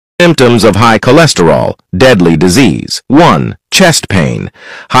Symptoms of high cholesterol, deadly disease. 1. Chest pain.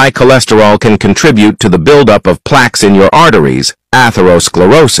 High cholesterol can contribute to the buildup of plaques in your arteries,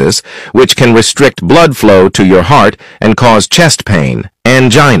 atherosclerosis, which can restrict blood flow to your heart and cause chest pain.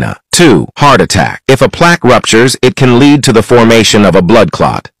 Angina. 2. Heart attack. If a plaque ruptures, it can lead to the formation of a blood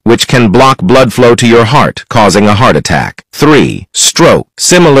clot, which can block blood flow to your heart, causing a heart attack. 3. Stroke.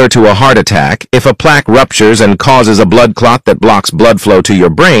 Similar to a heart attack, if a plaque ruptures and causes a blood clot that blocks blood flow to your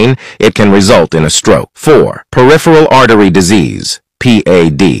brain, it can result in a stroke. 4. Peripheral artery disease.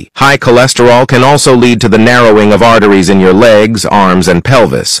 PAD. High cholesterol can also lead to the narrowing of arteries in your legs, arms, and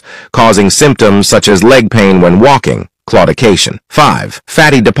pelvis, causing symptoms such as leg pain when walking, claudication. 5.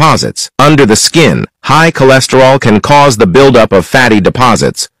 Fatty deposits. Under the skin, high cholesterol can cause the buildup of fatty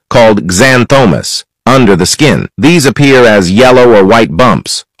deposits, called xanthomas, under the skin. These appear as yellow or white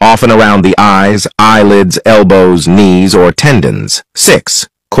bumps, often around the eyes, eyelids, elbows, knees, or tendons. 6.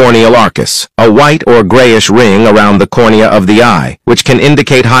 Corneal arcus, a white or grayish ring around the cornea of the eye, which can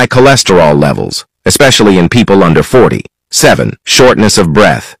indicate high cholesterol levels, especially in people under 40. 7. Shortness of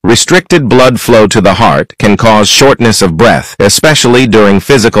breath. Restricted blood flow to the heart can cause shortness of breath, especially during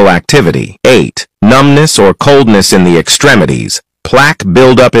physical activity. 8. Numbness or coldness in the extremities. Plaque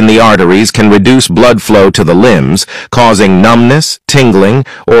buildup in the arteries can reduce blood flow to the limbs, causing numbness, tingling,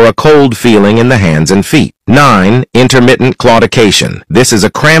 or a cold feeling in the hands and feet. 9. Intermittent claudication. This is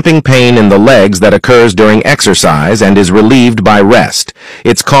a cramping pain in the legs that occurs during exercise and is relieved by rest.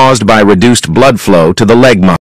 It's caused by reduced blood flow to the leg muscles.